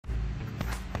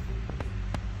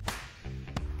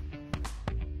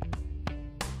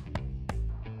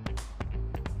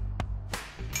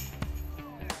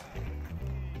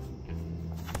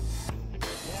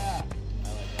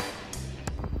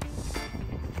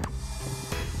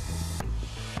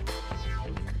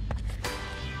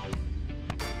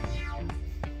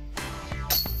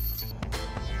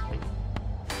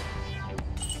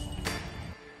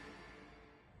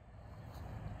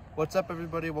What's up,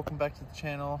 everybody? Welcome back to the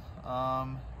channel.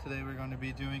 Today we're going to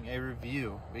be doing a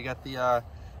review. We got the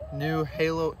new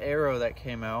Halo Aero that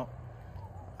came out.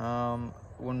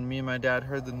 When me and my dad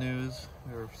heard the news,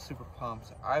 we were super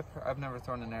pumped. I've never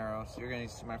thrown an arrow, so you're going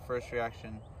to see my first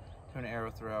reaction to an arrow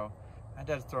throw. My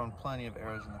dad's thrown plenty of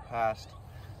arrows in the past.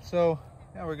 So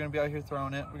yeah, we're going to be out here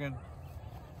throwing it. We're going to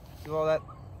do all that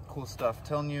cool stuff,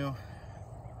 telling you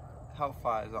how it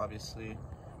flies, obviously,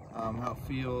 how it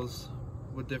feels,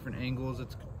 what different angles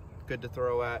it's good to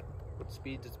throw at, what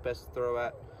speeds it's best to throw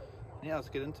at. Yeah, let's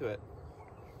get into it.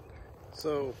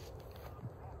 So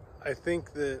I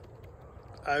think that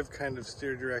I've kind of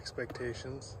steered your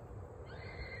expectations.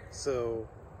 So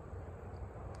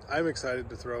I'm excited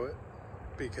to throw it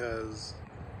because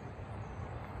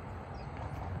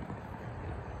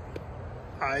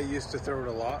I used to throw it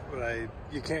a lot, but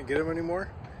you can't get them anymore.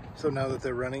 So now that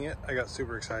they're running it, I got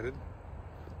super excited.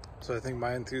 So I think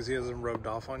my enthusiasm rubbed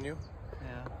off on you.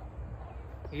 Yeah.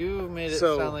 You made it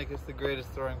sound like it's the greatest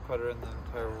throwing putter in the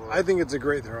entire world. I think it's a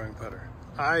great throwing putter.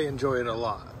 I enjoy it a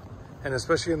lot. And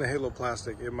especially in the Halo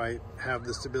plastic, it might have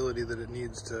the stability that it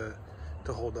needs to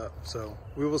hold up. So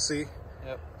we will see.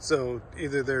 Yep. So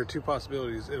either there are two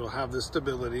possibilities. It'll have the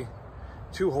stability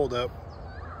to hold up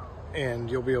and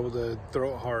you'll be able to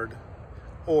throw it hard,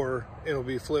 or it'll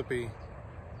be flippy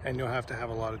and you'll have to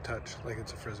have a lot of touch like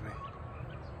it's a Frisbee.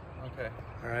 Okay.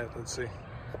 All right, let's see.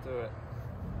 Let's do it.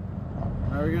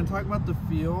 All right, we're gonna talk about the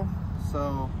feel.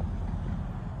 So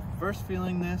first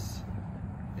feeling this,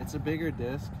 it's a bigger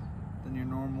disc than your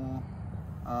normal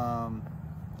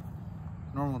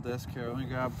disc. Here, let me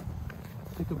grab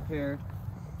to compare.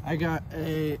 I got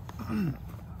a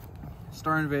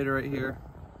Star Invader right here.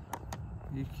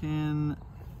 You can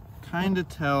kind of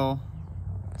tell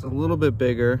it's a little bit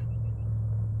bigger.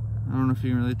 I don't know if you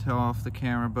can really tell off the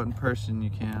camera, but in person you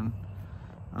can.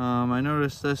 I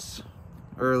noticed this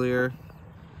earlier.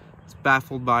 It's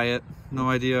baffled by it. No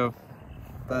idea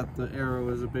that the arrow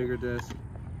is a bigger disc.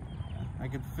 I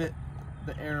could fit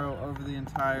the arrow over the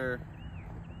entire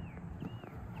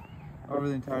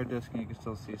disc and you can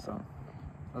still see some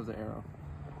of the arrow.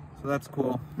 So that's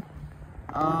cool.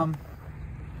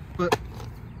 But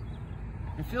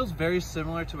it feels very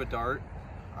similar to a dart.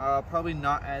 Probably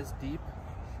not as deep.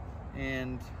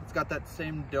 And it's got that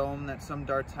same dome that some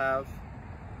darts have,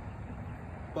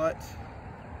 but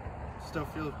still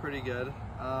feels pretty good.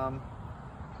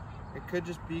 It could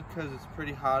just be because it's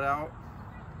pretty hot out.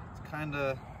 It's kind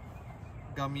of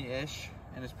gummy-ish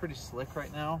and it's pretty slick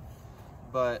right now,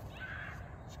 but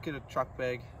just get a truck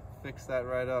bag, fix that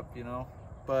right up, you know.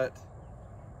 But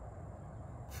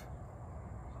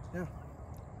yeah,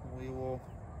 we will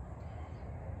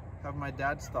have my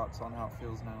dad's thoughts on how it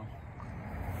feels now.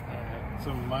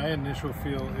 So my initial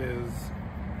feel is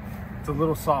it's a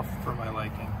little soft for my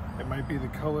liking. It might be the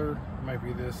color, it might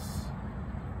be this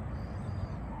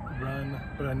run,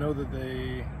 but I know that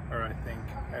I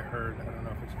heard, I don't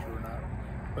know if it's true or not,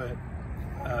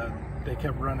 but they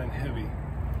kept running heavy,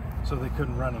 so they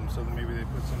couldn't run them, so maybe they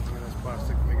put something in this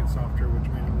plastic to make it softer, which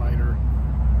made it lighter.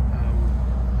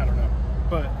 I don't know,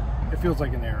 but it feels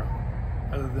like an arrow.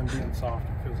 Other than being soft,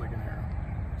 it feels like an arrow.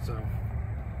 So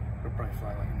it'll probably fly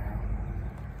like an arrow.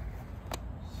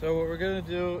 So what we're gonna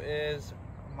do is,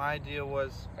 my deal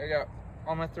was, I got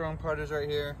all my throwing putters right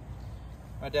here.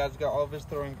 My dad's got all of his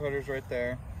throwing putters right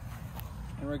there.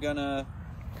 And we're gonna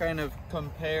kind of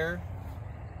compare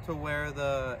to where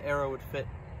the arrow would fit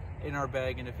in our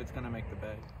bag and if it's gonna make the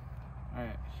bag. All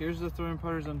right, here's the throwing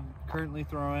putters I'm currently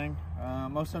throwing. I'll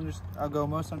go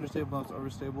most understable, most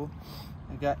overstable.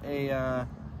 I got a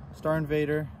Star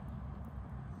Invader,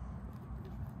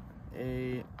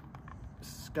 a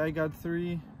Sky God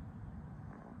 3,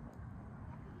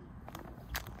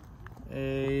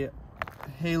 a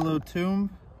Halo Tomb,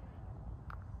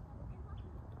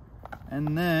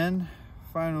 and then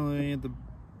finally the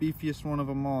beefiest one of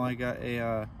them all, I got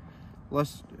a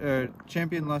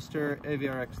Champion Luster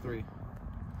AVR X3.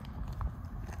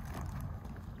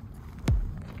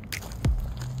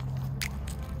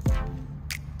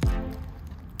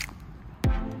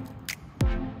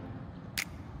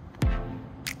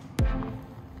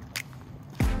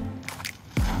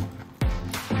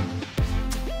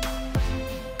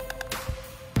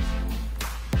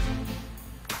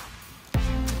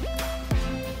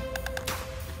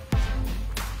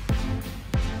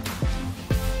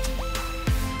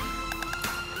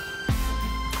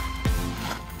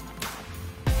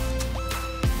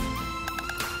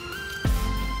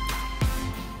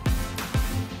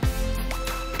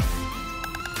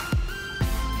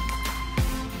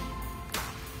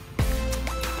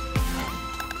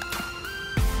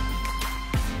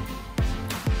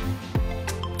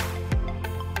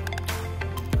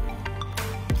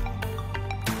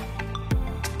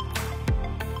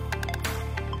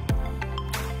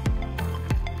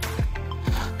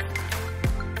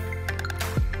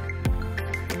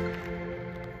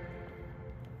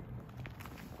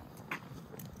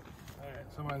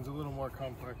 So mine's a little more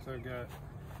complex. I've got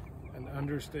an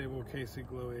understable KC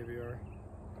Glow AVR.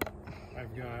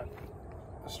 I've got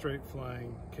a straight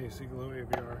flying KC Glow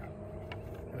AVR.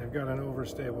 And I've got an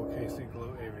overstable KC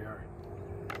Glow AVR.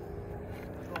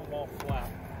 Throw them all flat.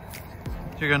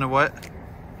 You're gonna what?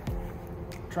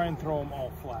 Try and throw them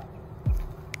all flat.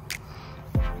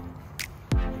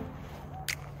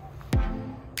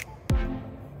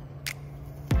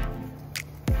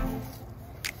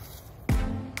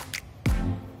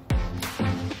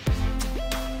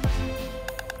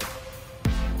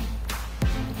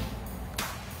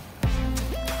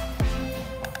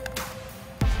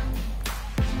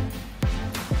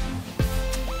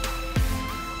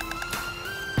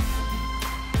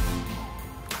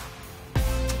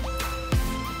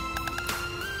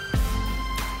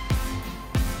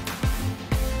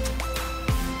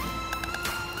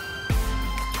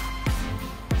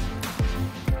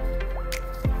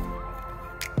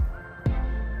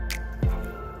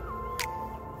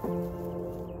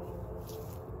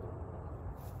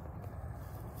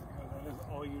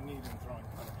 All you need in throwing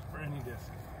putters for any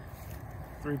disc.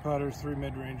 3 putters, 3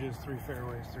 mid-ranges, 3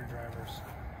 fairways, 3 drivers.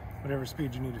 Whatever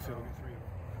speed you need to fill, get 3 of them.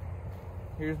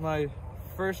 Here's my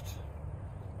first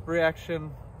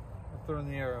reaction of throwing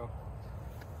the arrow.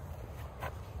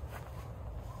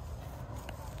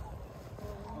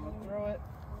 I'm gonna throw it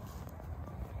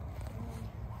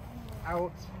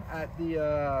out at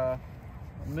the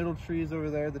middle trees over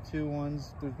there, the 2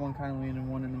 ones. There's one kind of leaning,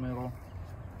 one in the middle.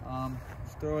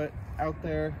 Just throw it out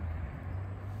there,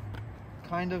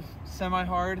 kind of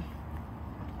semi-hard.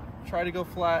 Try to go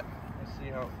flat. Let's see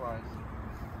how it flies.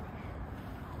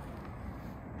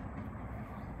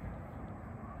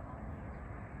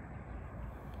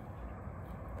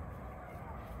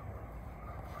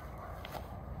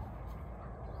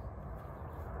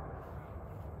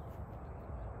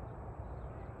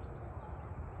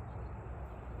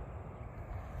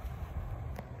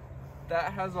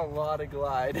 That has a lot of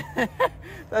glide.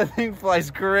 That thing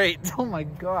flies great. Oh my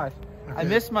gosh. Okay. I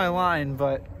missed my line,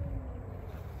 but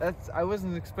I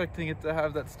wasn't expecting it to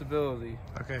have that stability.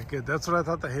 Okay, good. That's what I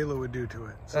thought the Halo would do to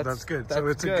it. So that's good. So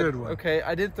it's good. A good one. Okay,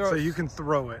 I did throw it. So you can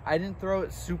throw it. I didn't throw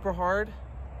it super hard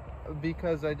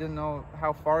because I didn't know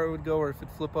how far it would go or if it'd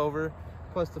flip over.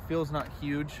 Plus the field's not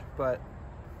huge, but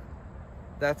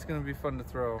that's gonna be fun to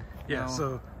throw. Yeah,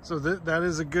 so that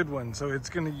is a good one. So you're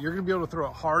gonna be able to throw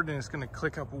it hard and it's gonna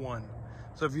click up 1.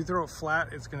 So if you throw it flat,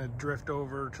 it's gonna drift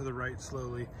over to the right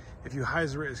slowly. If you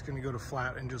hyzer it, it's gonna go to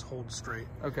flat and just hold straight.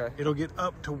 Okay. It'll get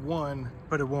up to 1,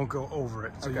 but it won't go over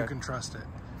it. So you can trust it.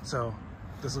 So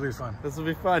this will be fun. This will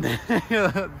be fun.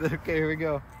 Okay, here we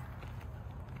go.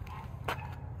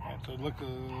 Alright, so it looked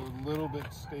a little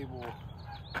bit stable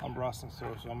on Brosnan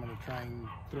Stowe, so I'm gonna try and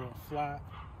throw it flat,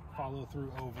 follow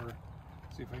through over,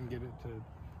 see if I can get it to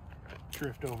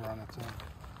drift over on its own.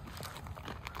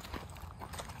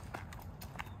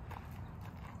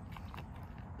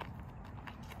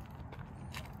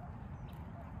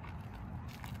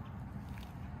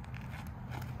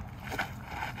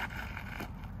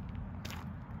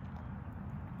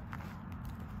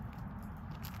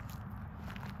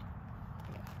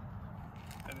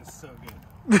 That is so good.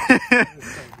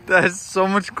 That is so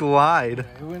much glide. Yeah,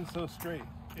 it went so straight.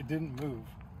 It didn't move.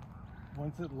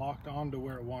 Once it locked on to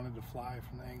where it wanted to fly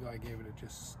from the angle I gave it, it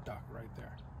just stuck right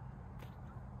there.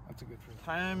 That's a good feeling.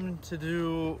 Time to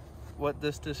do what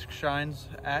this disc shines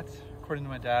at, according to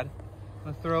my dad.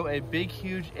 I'm gonna throw a big,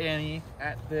 huge Annie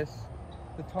at the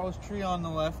tallest tree on the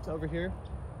left over here,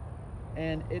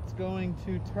 and it's going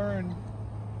to turn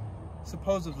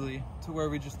supposedly to where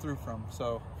we just threw from.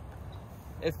 So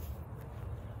if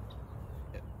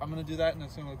I'm gonna do that, and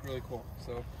it's gonna look really cool.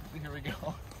 So here we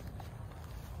go.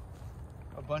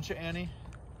 A bunch of Annie?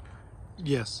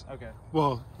 Yes. Okay.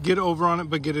 Well, get over on it,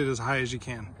 but get it as high as you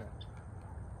can. Okay.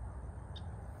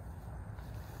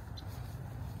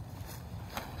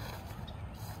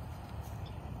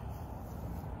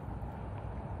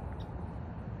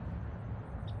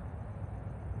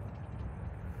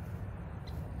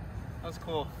 That's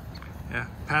cool. Yeah,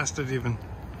 past it even.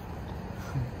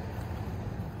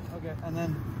 Okay, and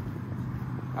then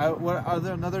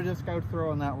another disc I would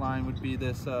throw on that line would be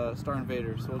this Star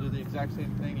Invader. So we'll do the exact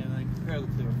same thing and then compare the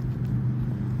two.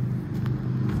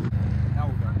 Now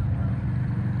we'll go.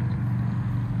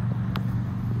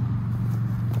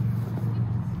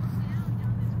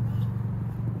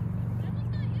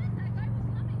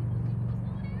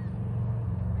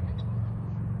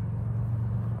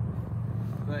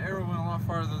 The arrow went a lot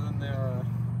farther than the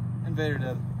Invader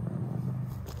did.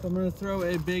 So I'm going to throw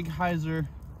a big hyzer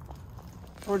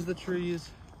towards the trees.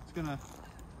 It's going to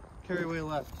carry away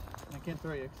left. I can't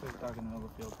throw you because there's a dog in the middle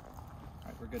of the field. All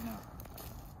right, we're good now.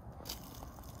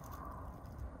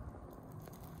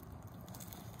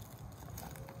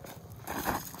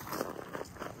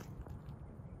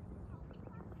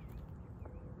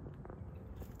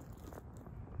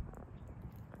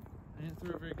 I didn't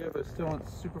throw it very good, but it still went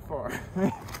super far.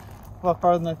 A lot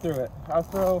farther than I threw it. I'll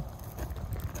throw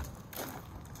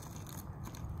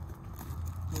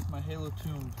with my Halo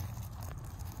tuned.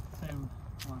 Same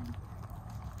line.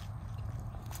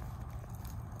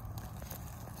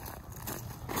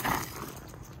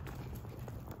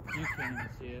 You can't even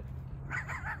see it.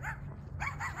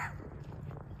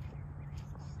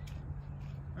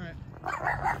 Alright.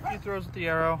 He throws with the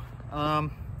arrow.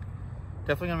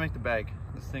 Definitely gonna make the bag.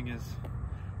 This thing is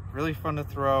really fun to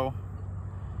throw.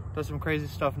 Does some crazy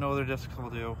stuff no other discs will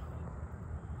do.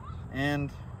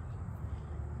 And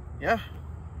yeah.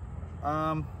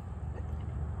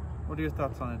 What are your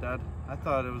thoughts on it, Dad? I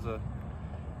thought it was a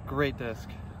great disc.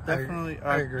 Definitely,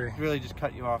 I agree. Really just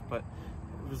cut you off, but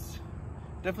it was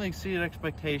definitely exceeded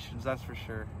expectations, that's for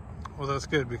sure. Well, that's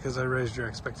good because I raised your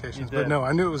expectations. You But did. no,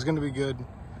 I knew it was going to be good.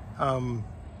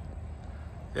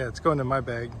 Yeah, it's going in my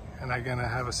bag, and I'm gonna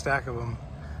have a stack of them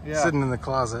sitting in the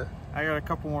closet. I got a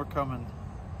couple more coming.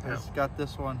 I Yeah. just got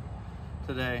this one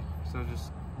today, so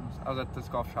I was at this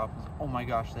golf shop. And oh my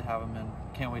gosh, they have them in.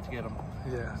 Can't wait to get them.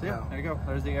 Yeah. So yeah, no. there you go.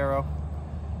 There's the arrow.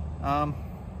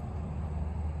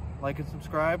 Like and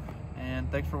subscribe,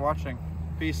 and thanks for watching.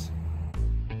 Peace.